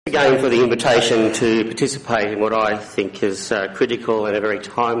Again for the invitation to participate in what I think is critical and a very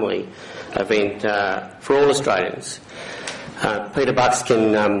timely event for all Australians. Peter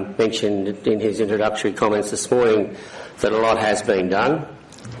Buxton mentioned in his introductory comments this morning that a lot has been done,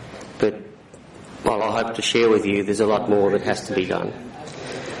 but while I hope to share with you, there's a lot more that has to be done.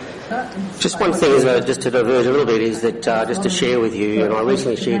 Just one thing, just to diverge a little bit, is that just to share with you, and I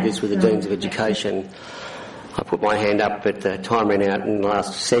recently shared this with the Deans of Education. I put my hand up, but time ran out in the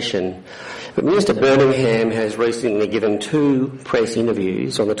last session. But Minister Birmingham has recently given two press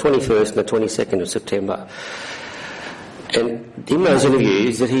interviews on the 21st and the 22nd of September. And in those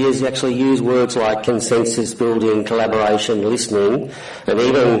interviews that he has actually used words like consensus building, collaboration, listening, and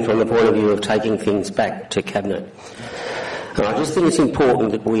even from the point of view of taking things back to Cabinet. And I just think it's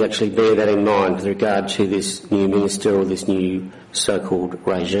important that we actually bear that in mind with regard to this new minister or this new so-called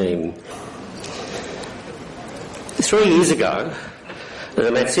regime. 3 years ago,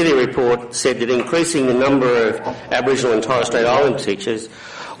 the Matt City report said that increasing the number of Aboriginal and Torres Strait Islander teachers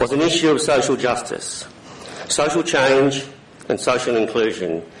was an issue of social justice, social change and social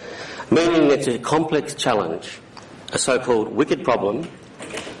inclusion, meaning it's a complex challenge, a so-called wicked problem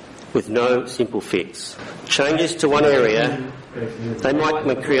with no simple fix. Changes to one area, they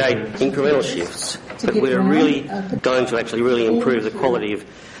might create incremental shifts, but we're really going to actually really improve the quality of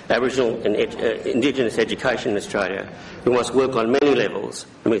Aboriginal and Indigenous education in Australia. We must work on many levels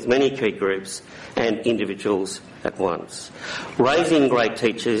and with many key groups and individuals at once. Raising great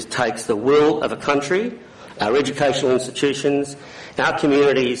teachers takes the will of a country, our educational institutions, our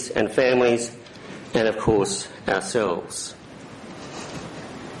communities and families, and of course ourselves.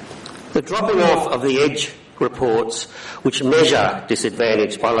 The dropping off of the EDGE reports, which measure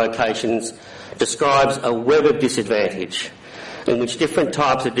disadvantage by locations, describes a web of disadvantage in which different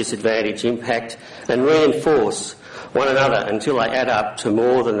types of disadvantage impact and reinforce one another until they add up to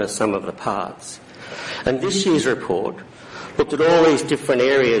more than the sum of the parts. And this year's report looked at all these different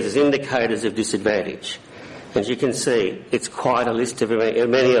areas as indicators of disadvantage. As you can see, it's quite a list of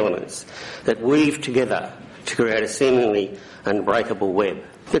many elements that weave together to create a seemingly unbreakable web.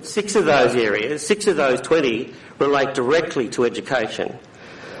 But 6 of those areas, 6 of those 20, relate directly to education.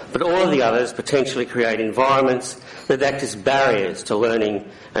 But all of the others potentially create environments that act as barriers to learning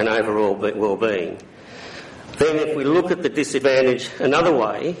and overall well-being. Then if we look at the disadvantage another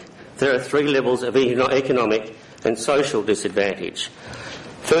way, there are 3 levels of economic and social disadvantage.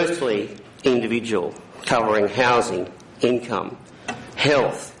 Firstly, individual, covering housing, income,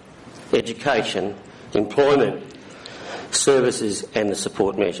 health, education, employment, services and the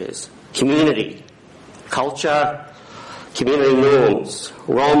support measures. Community, culture, community norms,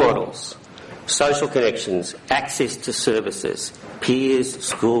 role models, social connections, access to services, peers,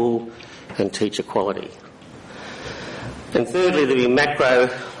 school and teacher quality. And thirdly, there'll be macro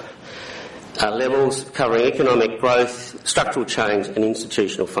levels covering economic growth, structural change and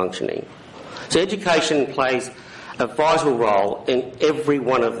institutional functioning. So education plays a vital role in every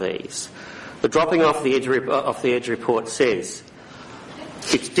one of these. The dropping off the EDGE report says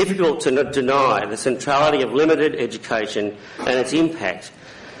it's difficult to deny the centrality of limited education and its impact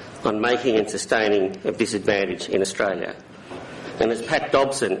on making and sustaining of disadvantage in Australia. And as Pat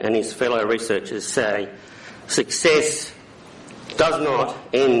Dobson and his fellow researchers say, success does not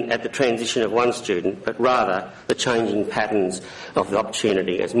end at the transition of one student, but rather the changing patterns of the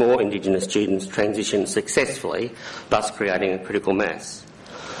opportunity as more Indigenous students transition successfully, thus creating a critical mass.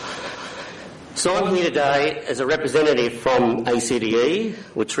 So I'm here today as a representative from ACDE,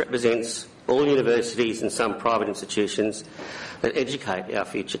 which represents all universities and some private institutions that educate our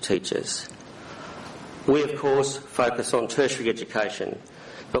future teachers. We, of course, focus on tertiary education,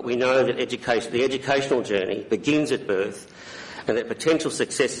 but we know that the educational journey begins at birth and that potential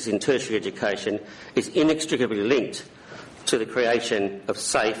successes in tertiary education is inextricably linked to the creation of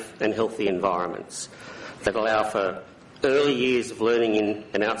safe and healthy environments that allow for early years of learning in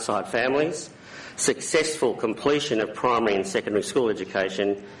and outside families, successful completion of primary and secondary school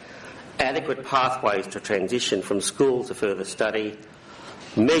education, adequate pathways to transition from school to further study,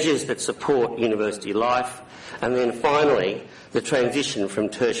 measures that support university life, and then finally the transition from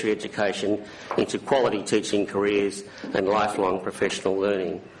tertiary education into quality teaching careers and lifelong professional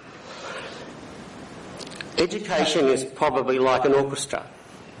learning. Education is probably like an orchestra,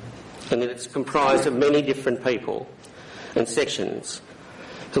 and that it's comprised of many different people and sections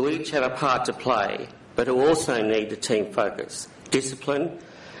who each have a part to play, but who also need the team focus, discipline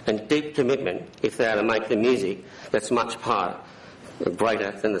and deep commitment if they are to make the music that's much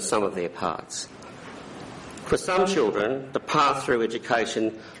greater than the sum of their parts. For some children, the path through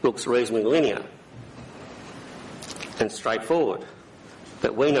education looks reasonably linear and straightforward.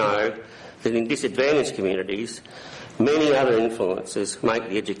 But we know that in disadvantaged communities, many other influences make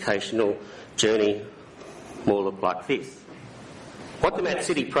the educational journey more look like this. What the Mat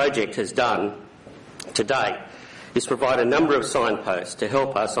City project has done to date is provide a number of signposts to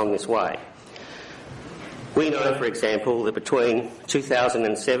help us on this way. We know, for example, that between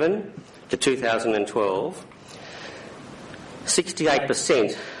 2007 to 2012,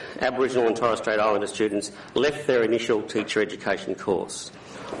 68% Aboriginal and Torres Strait Islander students left their initial teacher education course.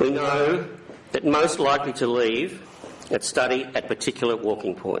 We know that most likely to leave at study at particular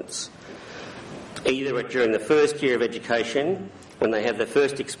walking points, either during the first year of education, when they have their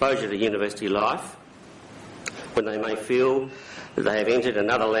first exposure to university life, when they may feel that they have entered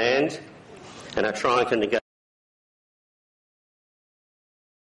another land and are trying to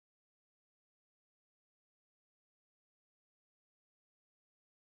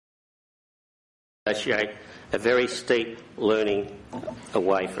negotiate a very steep learning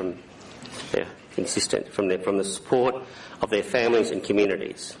away from their from the support of their families and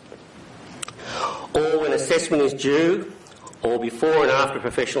communities. Or when assessment is due, or before and after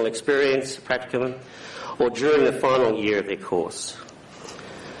professional experience, practicum, or during the final year of their course.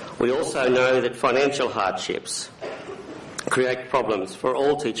 We also know that financial hardships create problems for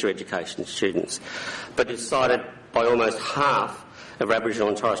all teacher education students, but is cited by almost half of Aboriginal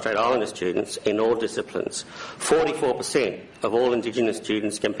and Torres Strait Islander students in all disciplines, 44% of all Indigenous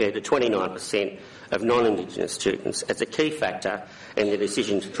students compared to 29% of non-Indigenous students, as a key factor in the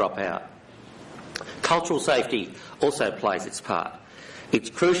decision to drop out. Cultural safety also plays its part. It's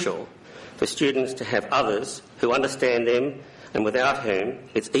crucial for students to have others who understand them and without whom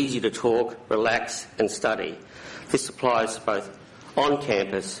it's easy to talk, relax and study. This applies both on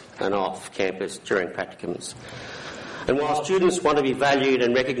campus and off campus during practicums. And while students want to be valued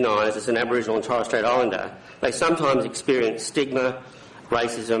and recognised as an Aboriginal and Torres Strait Islander, they sometimes experience stigma,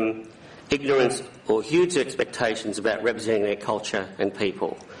 racism, ignorance or huge expectations about representing their culture and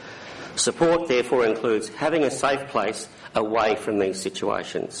people. Support, therefore, includes having a safe place away from these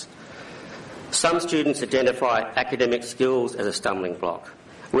situations. Some students identify academic skills as a stumbling block.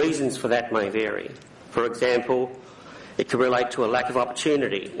 Reasons for that may vary. For example, it could relate to a lack of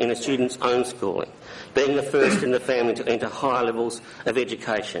opportunity in a student's own schooling, being the first in the family to enter higher levels of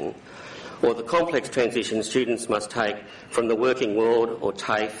education, or the complex transition students must take from the working world or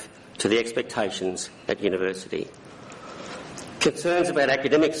TAFE to the expectations at university. Concerns about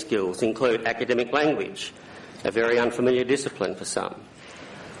academic skills include academic language, a very unfamiliar discipline for some,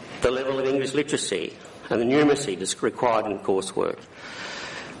 the level of English literacy and the numeracy that's required in coursework.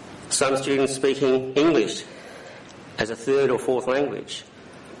 Some students speaking English as a third or fourth language.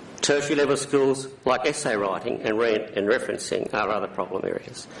 Tertiary level skills like essay writing and referencing are other problem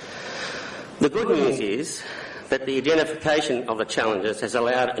areas. The good news is that the identification of the challenges has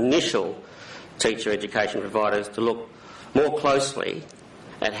allowed initial teacher education providers to look more closely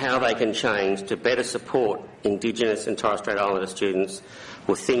at how they can change to better support Indigenous and Torres Strait Islander students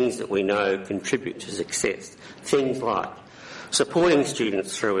with things that we know contribute to success. Things like supporting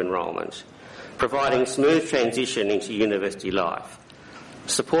students through enrolment, providing smooth transition into university life,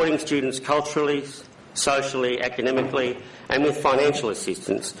 supporting students culturally, socially, academically and with financial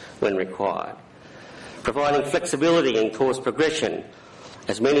assistance when required, providing flexibility in course progression,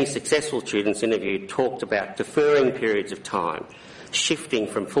 as many successful students interviewed talked about deferring periods of time, shifting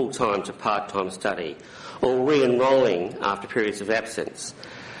from full-time to part-time study, or re-enrolling after periods of absence.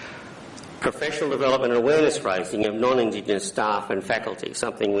 Professional development and awareness raising of non-Indigenous staff and faculty,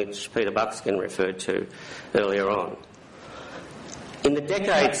 something which Peter Buckskin referred to earlier on. In the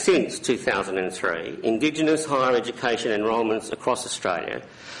decade since 2003, Indigenous higher education enrolments across Australia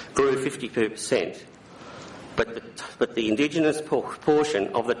grew 52%, but the Indigenous proportion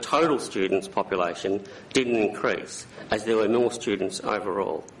of the total students' population didn't increase, as there were more students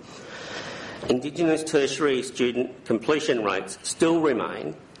overall. Indigenous tertiary student completion rates still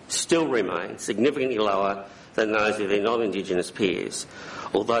remain significantly lower than those of their non-Indigenous peers,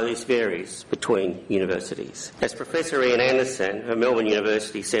 although this varies between universities. As Professor Ian Anderson of Melbourne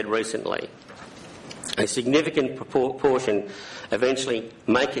University said recently, a significant proportion eventually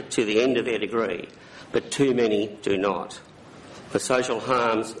make it to the end of their degree, but too many do not. The social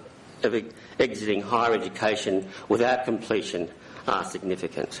harms of exiting higher education without completion are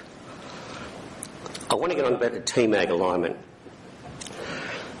significant. I want to get on about the TMAG alignment.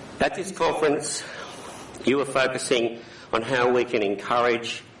 At this conference, you were focusing on how we can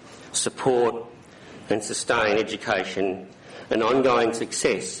encourage, support and sustain education and ongoing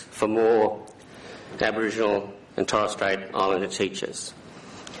success for more Aboriginal and Torres Strait Islander teachers.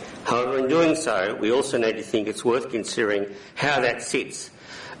 However, in doing so, we also need to think it's worth considering how that sits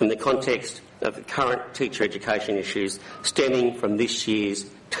in the context of the current teacher education issues stemming from this year's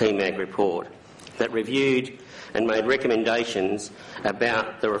TMAG report that reviewed and made recommendations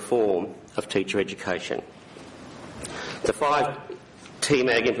about the reform of teacher education. The 5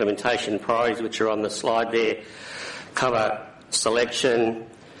 TMAG implementation priorities which are on the slide there cover selection,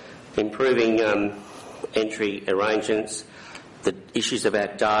 improving entry arrangements, the issues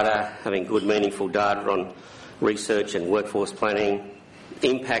about data, having good meaningful data on research and workforce planning,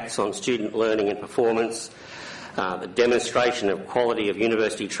 impacts on student learning and performance, the demonstration of quality of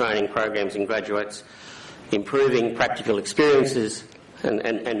university training programs and graduates, improving practical experiences,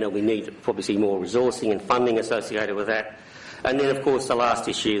 and we need probably see more resourcing and funding associated with that. And then, of course, the last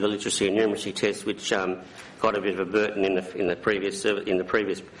issue, the literacy and numeracy test, which got a bit of a burden in the previous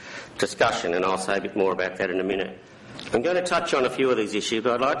discussion, and I'll say a bit more about that in a minute. I'm going to touch on a few of these issues,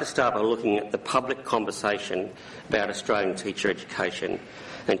 but I'd like to start by looking at the public conversation about Australian teacher education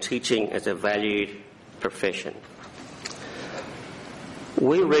and teaching as a valued profession.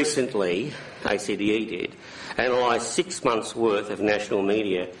 We recently, ACDE did, analysed 6 months' worth of national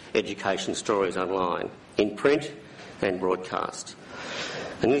media education stories online, in print and broadcast.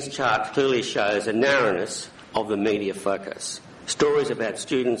 And this chart clearly shows a narrowness of the media focus. Stories about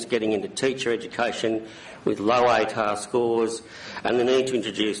students getting into teacher education with low ATAR scores and the need to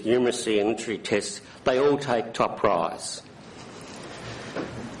introduce numeracy and literacy tests, they all take top prize.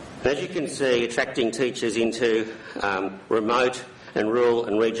 As you can see, attracting teachers into remote and rural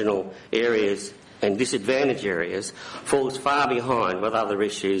and regional areas and disadvantaged areas falls far behind with other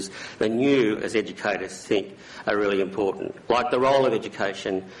issues than you as educators think are really important, like the role of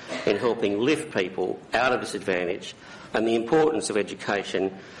education in helping lift people out of disadvantage and the importance of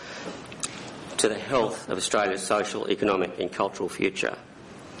education to the health of Australia's social, economic and cultural future.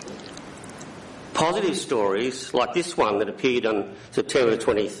 Positive stories, like this one that appeared on September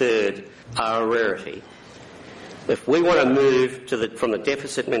 23rd, are a rarity. If we want to move from the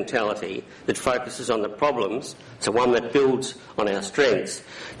deficit mentality that focuses on the problems to one that builds on our strengths,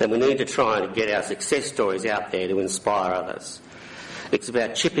 then we need to try and get our success stories out there to inspire others. It's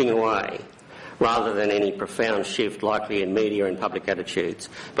about chipping away rather than any profound shift likely in media and public attitudes,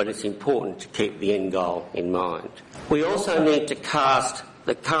 but it's important to keep the end goal in mind. We also need to cast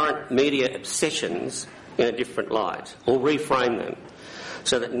the current media obsessions in a different light, or reframe them,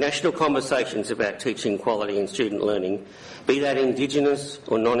 so that national conversations about teaching quality and student learning, be that Indigenous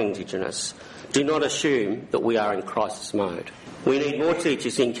or non-Indigenous, do not assume that we are in crisis mode. We need more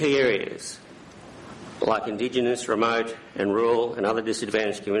teachers in key areas, like Indigenous, remote and rural and other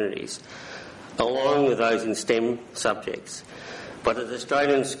disadvantaged communities, along with those in STEM subjects. But as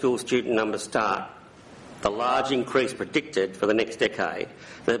Australian school student numbers start, the large increase predicted for the next decade,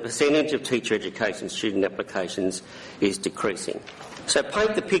 the percentage of teacher education student applications is decreasing. So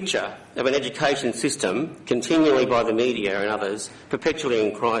paint the picture of an education system continually by the media and others perpetually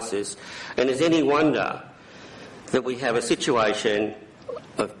in crisis, and is any wonder that we have a situation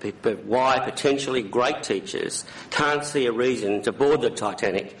of why potentially great teachers can't see a reason to board the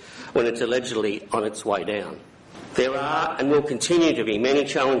Titanic when it's allegedly on its way down. There are and will continue to be many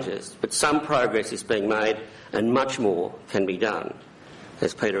challenges, but some progress is being made and much more can be done,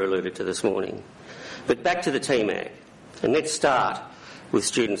 as Peter alluded to this morning. But back to the TMAG, and let's start with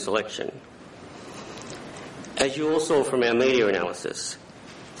student selection. As you all saw from our media analysis,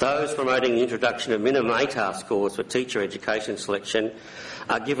 those promoting the introduction of minimum ATAR scores for teacher education selection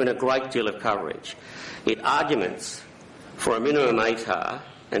are given a great deal of coverage. Yet arguments for a minimum ATAR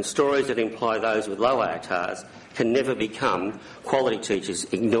and stories that imply those with low ATARs can never become quality teachers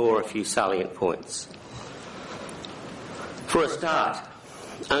ignore a few salient points. For a start,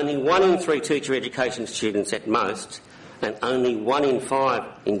 only 1 in 3 teacher education students at most, and only 1 in 5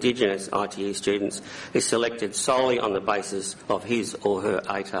 Indigenous ITE students is selected solely on the basis of his or her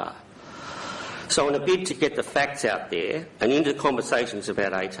ATAR. So in a bid to get the facts out there and into conversations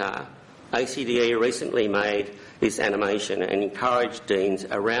about ATAR, ACDE recently made this animation and encouraged deans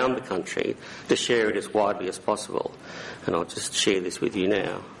around the country to share it as widely as possible. And I'll just share this with you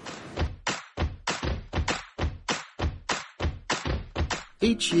now.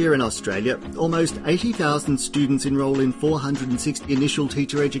 Each year in Australia, almost 80,000 students enrol in 460 initial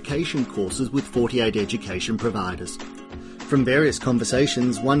teacher education courses with 48 education providers. From various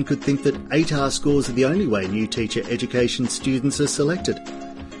conversations, one could think that ATAR scores are the only way new teacher education students are selected.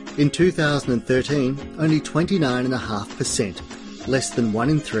 In 2013, only 29.5%, less than 1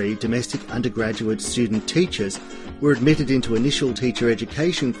 in 3 domestic undergraduate student teachers, were admitted into initial teacher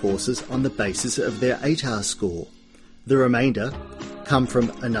education courses on the basis of their ATAR score. The remainder come from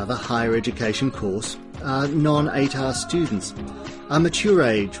another higher education course are non-ATAR students. are mature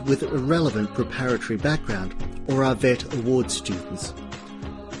age with a relevant preparatory background, or are VET award students.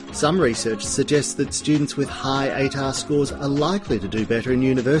 Some research suggests that students with high ATAR scores are likely to do better in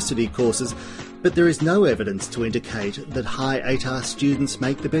university courses, but there is no evidence to indicate that high ATAR students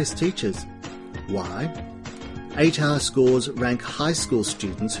make the best teachers. Why? ATAR scores rank high school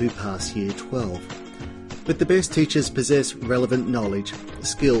students who pass Year 12. But the best teachers possess relevant knowledge,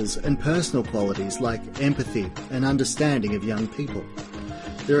 skills and personal qualities like empathy and understanding of young people.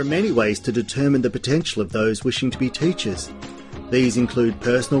 There are many ways to determine the potential of those wishing to be teachers. These include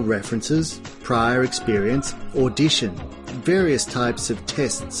personal references, prior experience, audition, various types of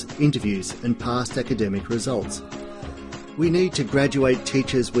tests, interviews and past academic results. We need to graduate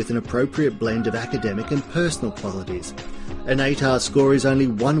teachers with an appropriate blend of academic and personal qualities. An ATAR score is only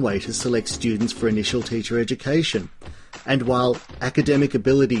one way to select students for initial teacher education. And while academic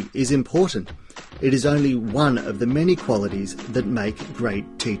ability is important, it is only one of the many qualities that make great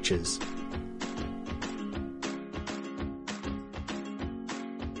teachers.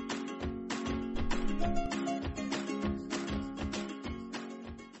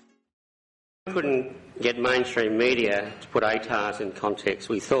 We couldn't get mainstream media to put ATARs in context.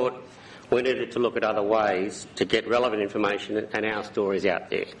 We thought we needed to look at other ways to get relevant information and our stories out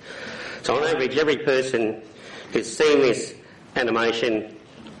there. So on average, every person who's seen this animation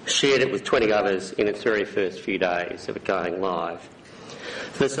shared it with 20 others in its very first few days of it going live.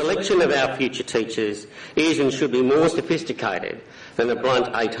 The selection of our future teachers is and should be more sophisticated than a blunt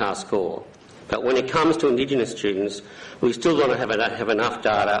ATAR score. But when it comes to Indigenous students, we still don't have enough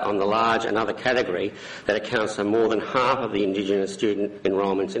data on the large another category that accounts for more than half of the Indigenous student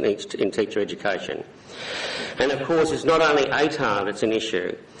enrolments in teacher education. And of course, it's not only ATAR that's an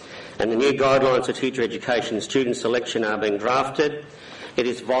issue, and the new guidelines for teacher education student selection are being drafted. It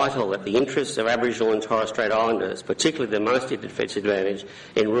is vital that the interests of Aboriginal and Torres Strait Islanders, particularly the most disadvantaged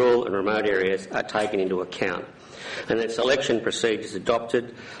in rural and remote areas, are taken into account, and that selection procedures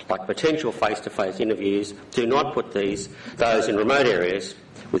adopted, like potential face-to-face interviews, do not put those in remote areas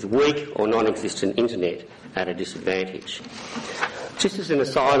with weak or non-existent internet at a disadvantage. Just as an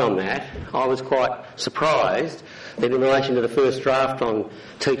aside on that, I was quite surprised that in relation to the first draft on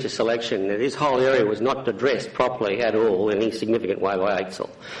teacher selection, that this whole area was not addressed properly at all in any significant way by AITSL.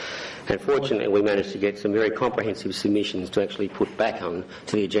 And fortunately, we managed to get some very comprehensive submissions to actually put back on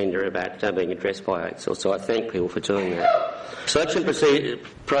to the agenda about being addressed by AITSL. So I thank people for doing that. Selection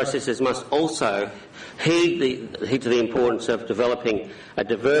processes must also heed to the importance of developing a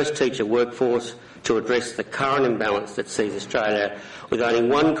diverse teacher workforce to address the current imbalance that sees Australia with only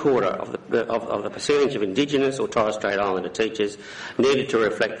 1/4 of the percentage of Indigenous or Torres Strait Islander teachers needed to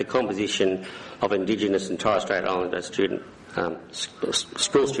reflect the composition of Indigenous and Torres Strait Islander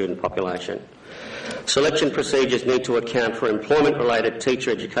school student population. Selection procedures need to account for employment-related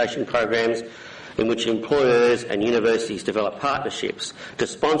teacher education programs in which employers and universities develop partnerships to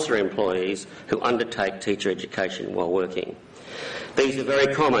sponsor employees who undertake teacher education while working. These are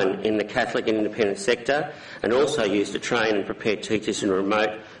very common in the Catholic and independent sector and also used to train and prepare teachers in remote,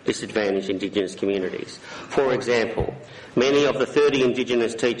 disadvantaged Indigenous communities. For example, many of the 30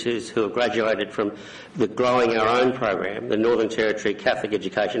 Indigenous teachers who have graduated from the Growing Our Own program, the Northern Territory Catholic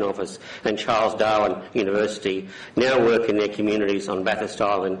Education Office and Charles Darwin University, now work in their communities on Bathurst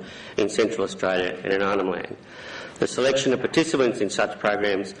Island in Central Australia and in Arnhem Land. The selection of participants in such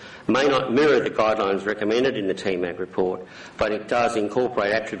programs may not mirror the guidelines recommended in the TMAG report, but it does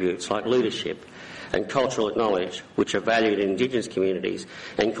incorporate attributes like leadership and cultural knowledge which are valued in Indigenous communities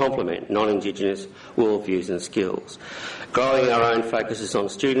and complement non-Indigenous worldviews and skills. Growing Our Own focuses on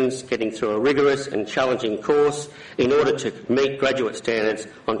students getting through a rigorous and challenging course in order to meet graduate standards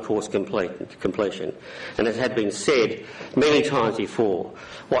on course completion. And as had been said many times before,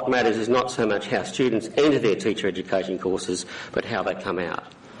 what matters is not so much how students enter their teacher education courses, but how they come out.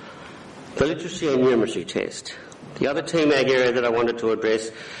 The literacy and numeracy test. The other TMAG area that I wanted to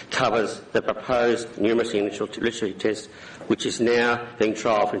address covers the proposed numeracy and literacy test, which is now being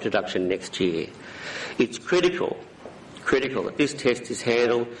trialled for introduction next year. It's critical that this test is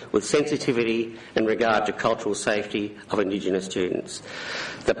handled with sensitivity in regard to cultural safety of Indigenous students.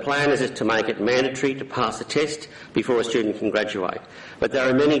 The plan is to make it mandatory to pass the test before a student can graduate. But there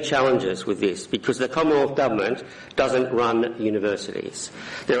are many challenges with this because the Commonwealth Government doesn't run universities.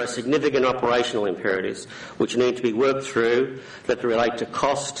 There are significant operational imperatives which need to be worked through that relate to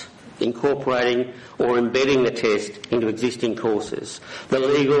cost, incorporating or embedding the test into existing courses, the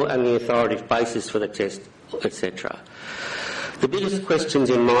legal and the authoritative basis for the test, etc. The biggest questions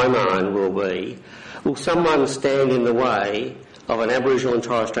in my mind will be, will someone stand in the way of an Aboriginal and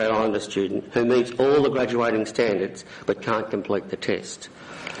Torres Strait Islander student who meets all the graduating standards but can't complete the test?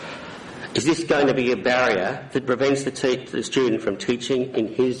 Is this going to be a barrier that prevents the student from teaching in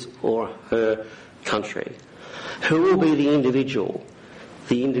his or her country? Who will be the individual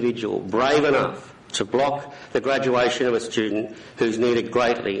brave enough to block the graduation of a student who's needed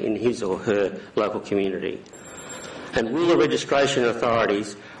greatly in his or her local community? And will the registration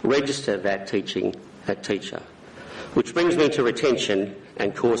authorities register that teacher? Which brings me to retention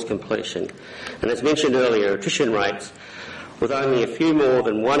and course completion. And as mentioned earlier, attrition rates, with only a few more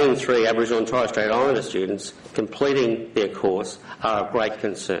than 1 in 3 Aboriginal and Torres Strait Islander students completing their course, are of great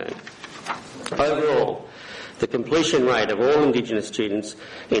concern. Overall, the completion rate of all Indigenous students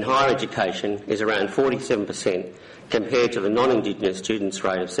in higher education is around 47% compared to the non-Indigenous students'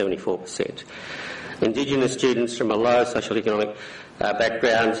 rate of 74%. Indigenous students from a low socioeconomic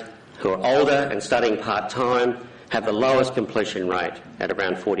background who are older and studying part-time have the lowest completion rate at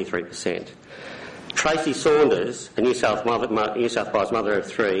around 43%. Tracy Saunders, a New South Wales mother of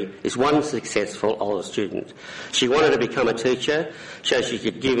 3, is one successful older student. She wanted to become a teacher so she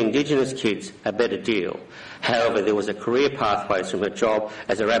could give Indigenous kids a better deal. However, there was a career pathway from her job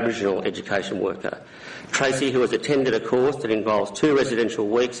as an Aboriginal education worker. Tracy, who has attended a course that involves 2 residential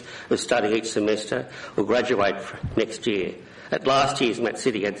weeks of study each semester, will graduate next year. At last year's Matt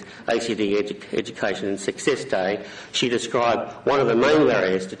City ACD Education and Success Day, she described one of the main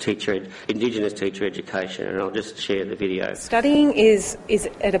barriers to Indigenous teacher education, and I'll just share the video. Studying is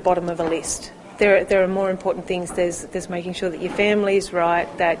at the bottom of a list. There are more important things. There's making sure that your family's right,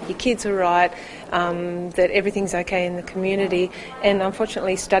 that your kids are right, that everything's okay in the community, and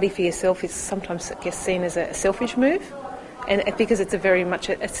unfortunately study for yourself is sometimes seen as a selfish move. And because it's very much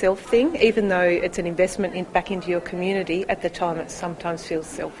a self thing, even though it's an investment back into your community, at the time it sometimes feels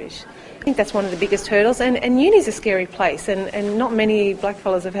selfish. I think that's one of the biggest hurdles, and uni's a scary place, and not many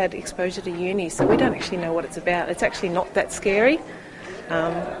blackfellas have had exposure to uni, so we don't actually know what it's about. It's actually not that scary.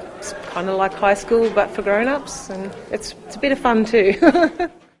 It's kind of like high school but for grown-ups, and it's a bit of fun too.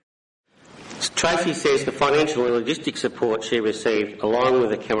 Tracy says the financial and logistic support she received, along with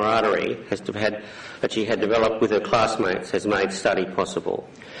the camaraderie that she had developed with her classmates, has made study possible.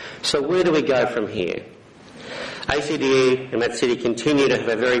 So where do we go from here? ACDE and Matt City continue to have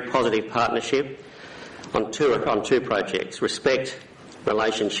a very positive partnership on two projects: respect,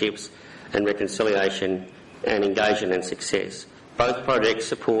 relationships and reconciliation, and engagement and success. Both projects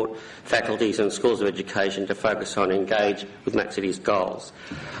support faculties and schools of education to focus on and engage with Matt City's goals.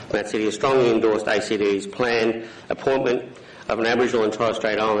 Matt City has strongly endorsed ACD's planned appointment of an Aboriginal and Torres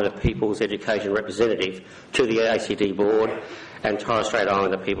Strait Islander People's Education representative to the ACD board and Torres Strait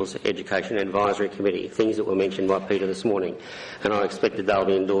Islander People's Education Advisory Committee, things that were mentioned by Peter this morning, and I expect that they'll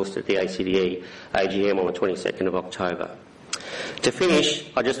be endorsed at the ACDE AGM on the 22nd of October. To finish,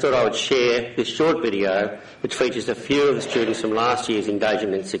 I just thought I would share this short video which features a few of the students from last year's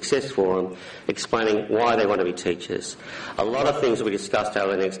Engagement and Success Forum explaining why they want to be teachers. A lot of things will be discussed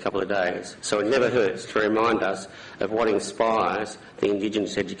over the next couple of days, so it never hurts to remind us of what inspires the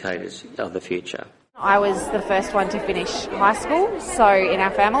Indigenous educators of the future. I was the first one to finish high school, in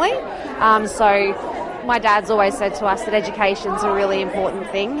our family. My dad's always said to us that education's a really important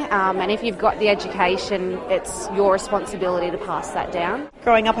thing, and if you've got the education, it's your responsibility to pass that down.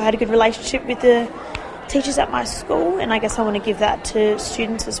 Growing up, I had a good relationship with the teachers at my school, and I guess I want to give that to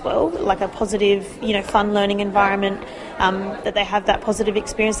students as well, like a positive, fun learning environment, that they have that positive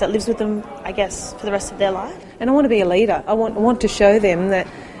experience that lives with them, I guess, for the rest of their life. And I want to be a leader. I want to show them that,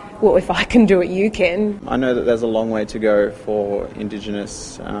 well, if I can do it, you can. I know that there's a long way to go for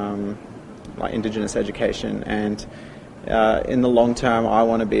Indigenous education, and in the long term I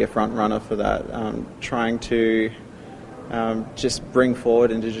want to be a front runner for that, trying to just bring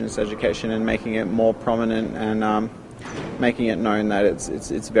forward Indigenous education and making it more prominent, and making it known that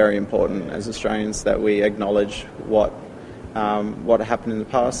it's very important as Australians that we acknowledge what happened in the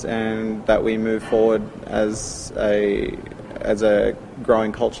past, and that we move forward as a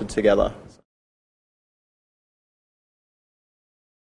growing culture together.